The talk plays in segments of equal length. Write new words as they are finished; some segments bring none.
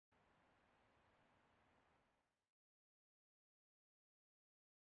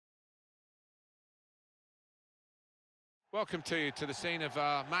Welcome to the scene of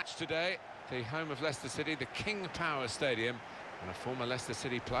our match today, the home of Leicester City, the King Power Stadium, and a former Leicester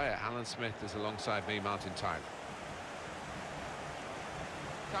City player, Alan Smith, is alongside me, Martin Tyler.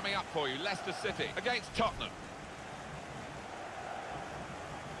 Coming up for you, Leicester City against Tottenham.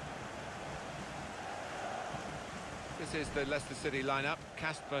 This is the Leicester City lineup.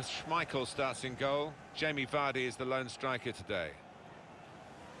 Kasper Schmeichel starts in goal. Jamie Vardy is the lone striker today.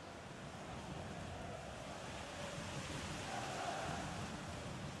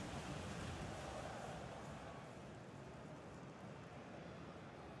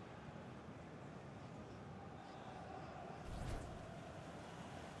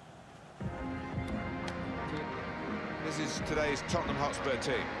 This is today's Tottenham Hotspur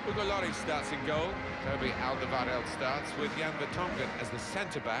team. Hugo Lloris starts in goal. Toby Alderweireld starts with Jan Vertonghen as the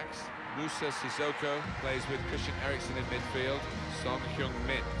centre-backs. Moussa Sissoko plays with Christian Eriksen in midfield. Son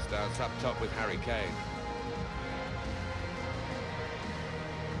Heung-min starts up top with Harry Kane.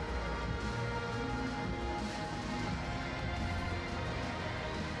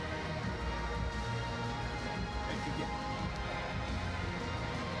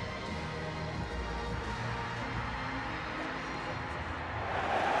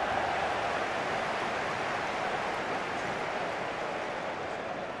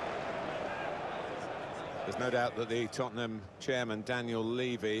 There's no doubt that the Tottenham chairman, Daniel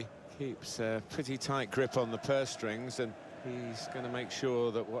Levy, keeps a pretty tight grip on the purse strings, and he's going to make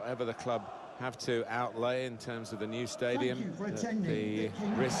sure that whatever the club have to outlay in terms of the new stadium, the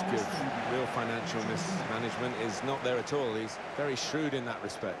risk of real financial mismanagement is not there at all. He's very shrewd in that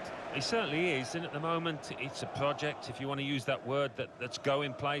respect. He certainly is, and at the moment it's a project, if you want to use that word, that's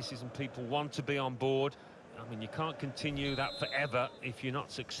going places and people want to be on board. I mean, you can't continue that forever if you're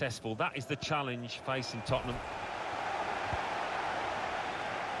not successful. That is the challenge facing Tottenham.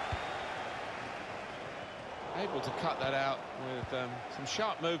 Able to cut that out with some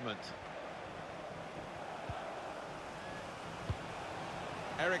sharp movement.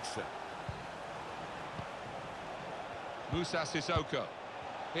 Eriksen. Moussa Sissoko.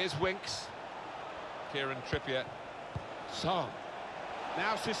 Here's Winks. Kieran Trippier. Son.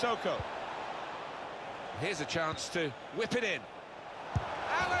 Now Sissoko. Here's a chance to whip it in.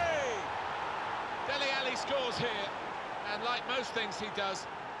 Ali! Dele Alli scores here, and like most things he does,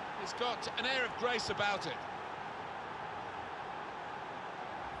 he's got an air of grace about it.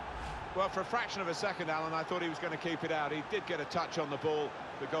 Well, for a fraction of a second, Alan, I thought he was going to keep it out. He did get a touch on the ball,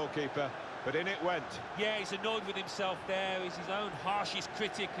 the goalkeeper, but in it went. Yeah, he's annoyed with himself there. He's his own harshest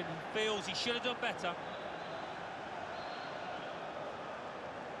critic and feels he should have done better.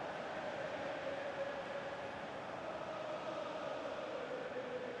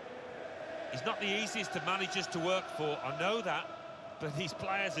 He's not the easiest of managers to work for, I know that, but these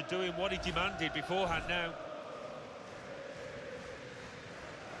players are doing what he demanded beforehand now.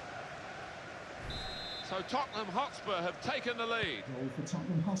 So Tottenham Hotspur have taken the lead. Goal for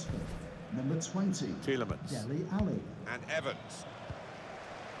Tottenham Hotspur, number 20. Tielemans. Dele Alli. And Evans.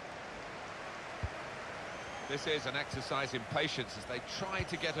 This is an exercise in patience as they try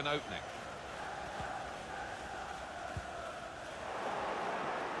to get an opening.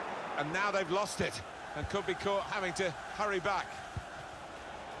 And now they've lost it and could be caught having to hurry back.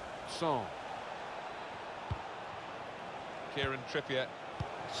 Son. Kieran Trippier.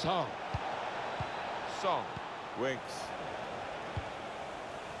 Son. Son. Winks.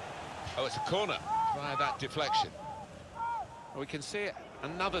 Oh, it's a corner via that deflection. Well, we can see it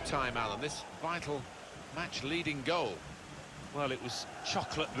another time, Alan, this vital match-leading goal. Well, it was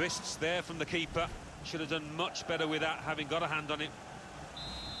chocolate wrists there from the keeper. Should have done much better with that, having got a hand on it.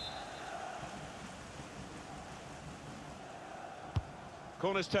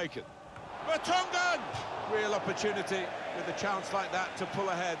 Corner's taken. Vertonghen! Real opportunity with a chance like that to pull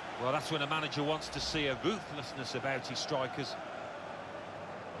ahead. Well, that's when a manager wants to see a ruthlessness about his strikers.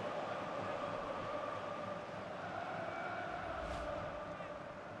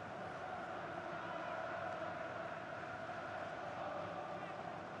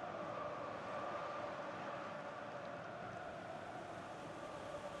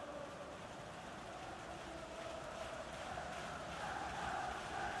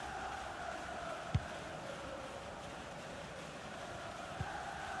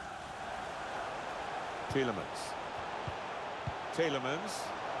 Tielemans.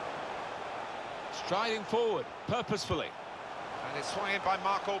 Striding forward, purposefully. And it's swung in by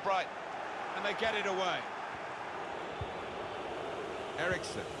Mark Albright. And they get it away.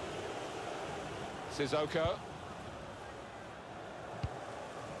 Eriksen. Sissoko.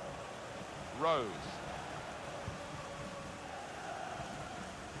 Rose.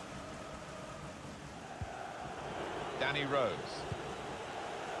 Danny Rose.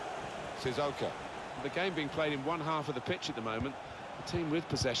 Sissoko. The game being played in one half of the pitch at the moment. The team with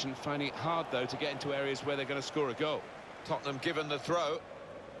possession finding it hard, though, to get into areas where they're going to score a goal. Tottenham given the throw.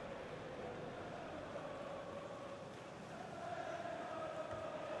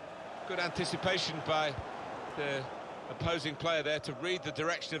 Good anticipation by the opposing player there to read the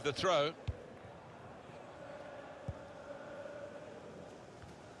direction of the throw.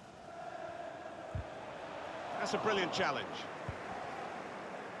 That's a brilliant challenge.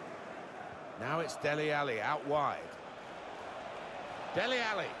 Now it's Dele Alli out wide. Dele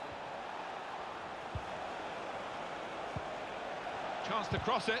Alli. Chance to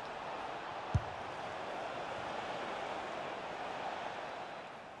cross it.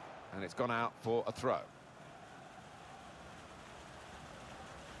 And it's gone out for a throw.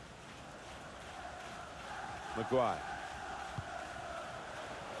 Maguire.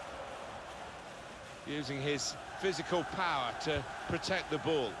 Using his physical power to protect the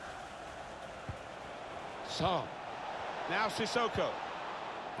ball. Son. Now Sissoko.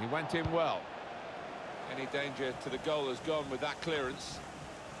 He went in well. Any danger to the goal has gone with that clearance.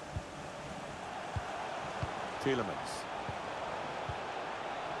 Tielemans.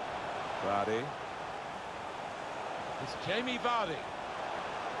 Vardy. It's Jamie Vardy.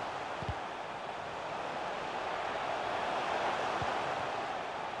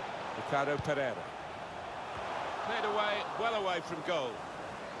 Ricardo Pereira. Cleared away, well away from goal.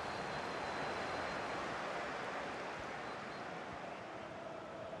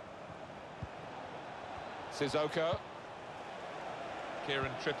 Sissoko.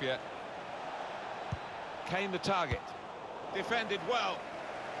 Kieran Trippier. Kane the target. Defended well.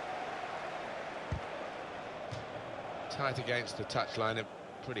 Tight against the touchline, and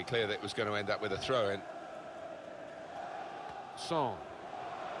pretty clear that it was going to end up with a throw-in. Son.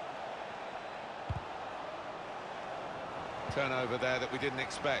 Turnover there that we didn't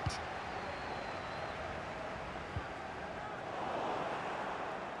expect.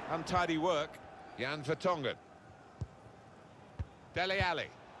 Untidy work. Jan Vertonghen. Dele Alli.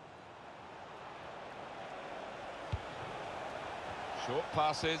 Short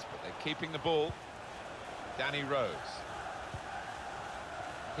passes, but they're keeping the ball. Danny Rose.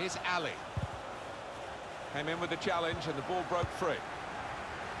 Here's Ali. Came in with the challenge and the ball broke free.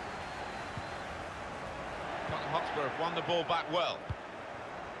 Tottenham Hotspur have won the ball back well.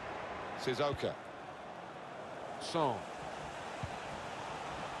 Sissoko. Son.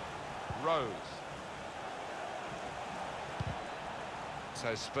 Rose.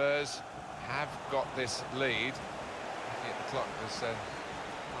 So Spurs have got this lead. The clock was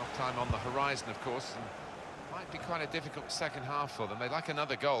half-time on the horizon, of course, and might be quite a difficult second half for them. They'd like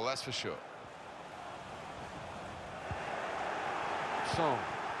another goal, that's for sure. Son.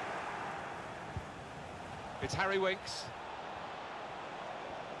 It's Harry Winks.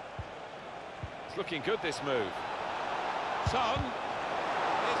 It's looking good, this move. Son.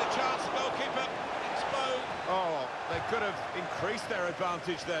 Here's a chance, goalkeeper exposed. Oh, they could have increased their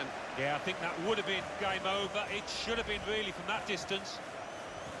advantage then. Yeah, I think that would have been game over. It should have been really from that distance.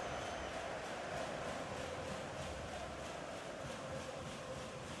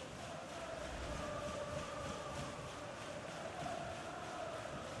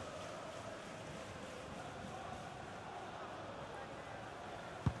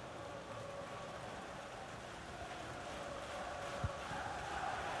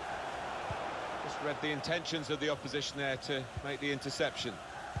 Just read the intentions of the opposition there to make the interception.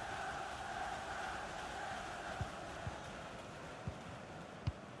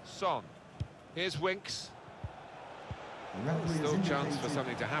 Son. Here's Winks. Still chance for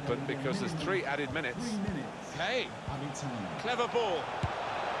something to happen because there's 3 added minutes. Kane. Clever ball.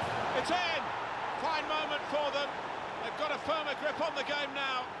 It's in! Fine moment for them. They've got a firmer grip on the game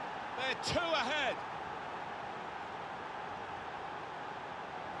now. They're 2 ahead.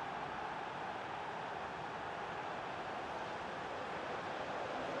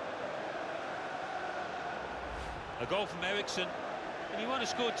 A goal from Eriksson. And he won't have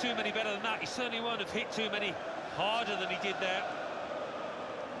scored too many better than that. He certainly won't have hit too many harder than he did there.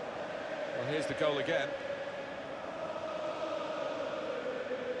 Well, here's the goal again.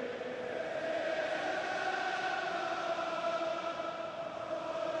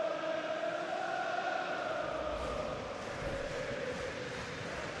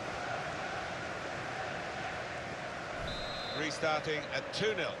 Restarting at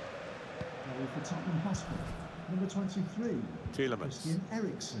 2-0. Goal for Tottenham Hotspur. Number 23. Tielemans.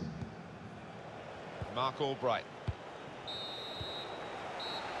 Eriksen. Mark Albright.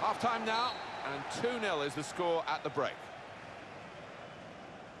 Half-time now, and 2-0 is the score at the break.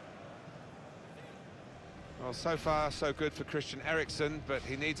 Well, so far so good for Christian Eriksen, but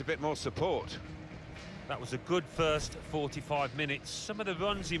he needs a bit more support. That was a good first 45 minutes. Some of the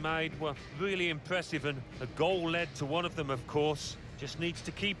runs he made were really impressive, and a goal led to one of them, of course. Just needs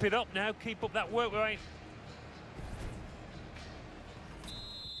to keep it up now, keep up that work rate.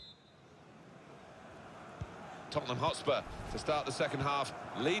 Tottenham Hotspur to start the second half,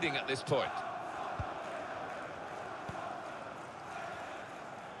 leading at this point.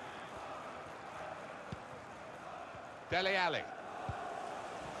 Dele Alli.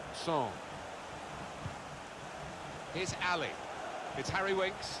 Son. Here's Ali. It's Harry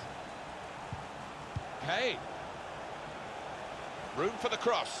Winks. Kane. Room for the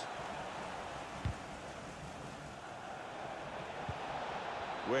cross.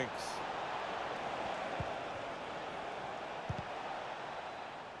 Winks.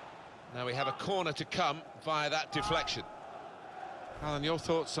 Now we have a corner to come via that deflection. Alan, your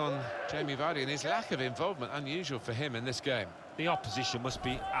thoughts on Jamie Vardy and his lack of involvement, unusual for him in this game? The opposition must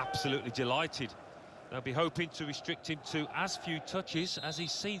be absolutely delighted. They'll be hoping to restrict him to as few touches as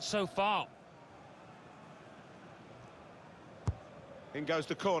he's seen so far. In goes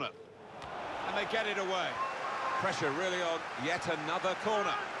the corner. And they get it away. Pressure really on yet another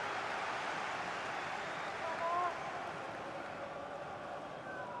corner.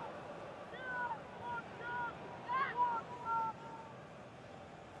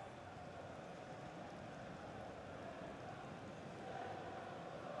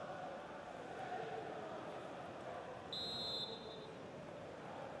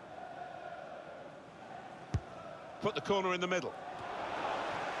 Put the corner in the middle.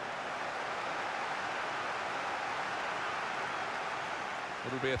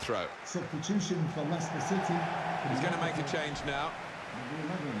 It'll be a throw. Substitution for Leicester City. He's going to make a change now.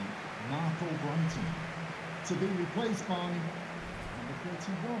 Number 11, Marco Brighton. To be replaced by number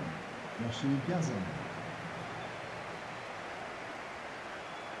 31, Rashid Ghazi.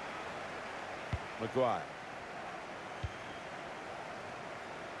 Maguire.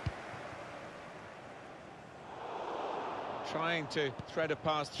 Trying to thread a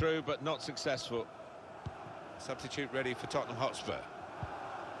pass through, but not successful. Substitute ready for Tottenham Hotspur.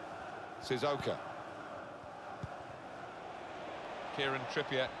 Sissoko. Kieran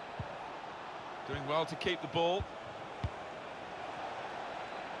Trippier doing well to keep the ball.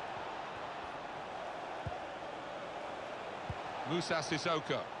 Moussa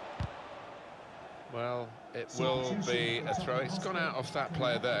Sissoko. Well, it will be a throw. It's gone out off that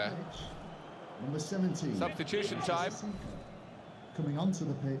player there. Number 17. Substitution time. Coming onto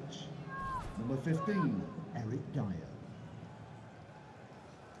the pitch, number 15, Eric Dyer.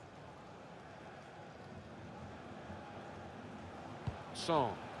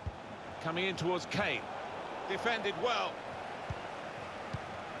 Son. Coming in towards Kane. Defended well.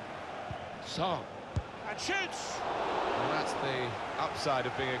 Son. And shoots! Well, that's the upside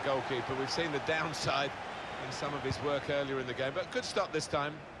of being a goalkeeper. We've seen the downside in some of his work earlier in the game, but good stop this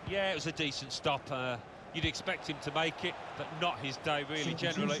time. Yeah, it was a decent stop. You'd expect him to make it, but not his day, really,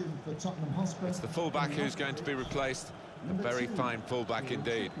 generally. It's the fullback who's going to be replaced. A very fine fullback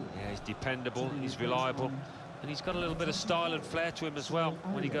indeed. Yeah, he's dependable, he's reliable, and he's got a little bit of style and flair to him as well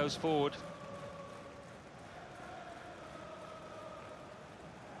when he goes forward.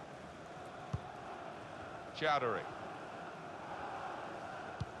 Chowdhury.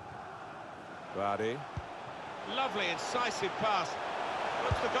 Vardy. Lovely, incisive pass.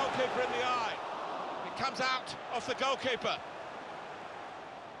 Looks the goalkeeper in the eye. It comes out off the goalkeeper.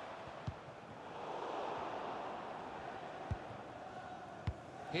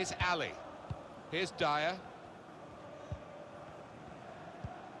 Here's Ali. Here's Dyer.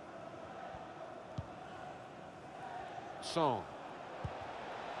 Son.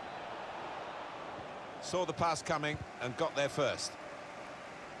 Saw the pass coming and got there first.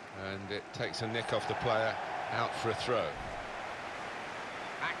 And it takes a nick off the player, out for a throw.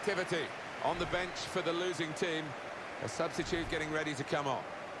 Activity on the bench for the losing team. A substitute getting ready to come on.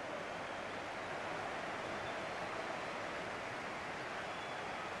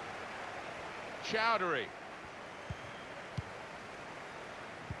 Chowdhury.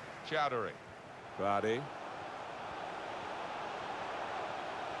 Chowdhury. Vardy.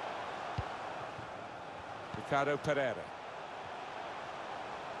 Ricardo Pereira.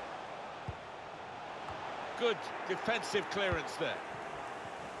 Good defensive clearance there.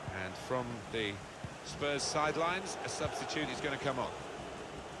 And from the Spurs sidelines, a substitute is going to come on.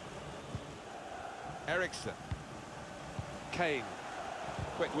 Eriksen. Kane.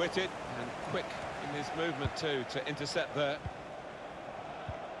 Quick-witted and quick in his movement too to intercept there.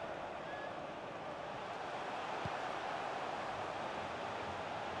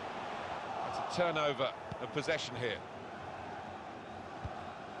 That's a turnover of possession here.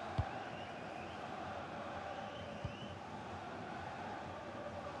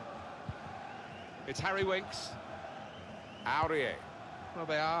 It's Harry Winks. Aurier. Well,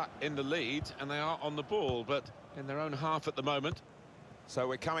 they are in the lead and they are on the ball, but in their own half at the moment. So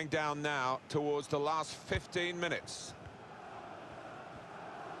we're coming down now towards the last 15 minutes.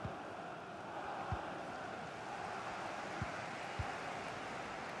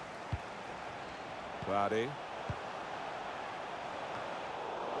 Vardy.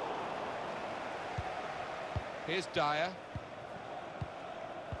 Here's Dyer.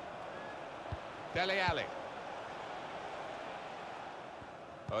 Dele Alli.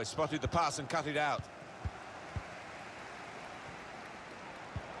 Oh, he spotted the pass and cut it out.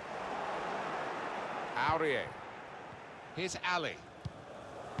 Aurier. Here's Ali.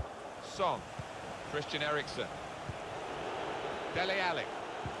 Son. Christian Eriksen. Dele Alli.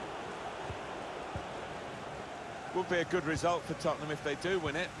 Would be a good result for Tottenham if they do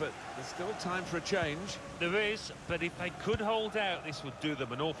win it, but there's still time for a change. There is, but if they could hold out, this would do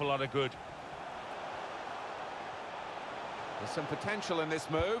them an awful lot of good. There's some potential in this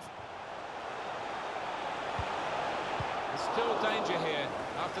move. There's still danger here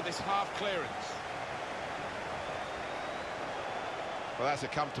after this half clearance. Well, that's a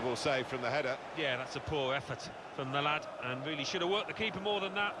comfortable save from the header. Yeah, that's a poor effort from the lad, and really should have worked the keeper more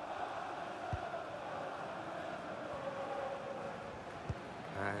than that.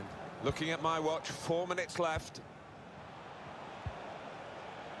 And looking at my watch, 4 minutes left.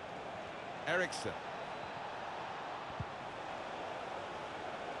 Eriksen.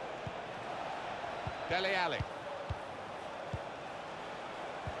 Dele Alli.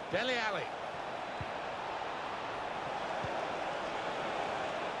 Dele Alli.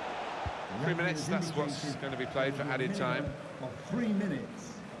 Three minutes, that's what's going to be played for added time. 3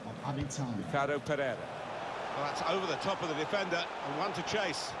 minutes of added time. Ricardo Pereira. Well, that's over the top of the defender and one to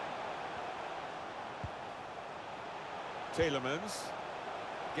chase. Tielemans.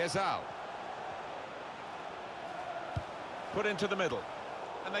 Gezal. Put into the middle.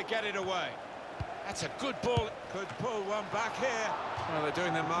 And they get it away. That's a good ball. Could pull one back here. Well, they're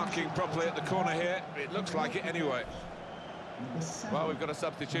doing their marking properly at the corner here. It looks like it anyway. Well, we've got a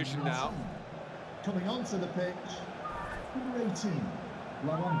substitution now. Coming onto the pitch, number 18,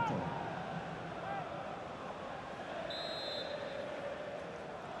 Laronto.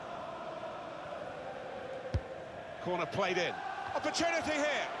 Corner played in. Opportunity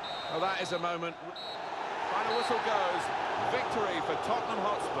here. Well, that is a moment. Final whistle goes. Victory for Tottenham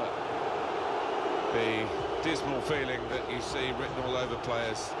Hotspur. The dismal feeling that you see written all over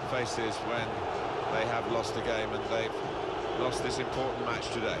players' faces when they have lost a game and they've lost this important match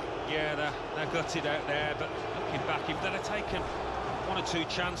today. Yeah, they're gutted out there, but looking back, if they'd have taken one or two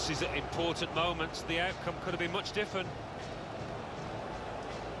chances at important moments, the outcome could have been much different.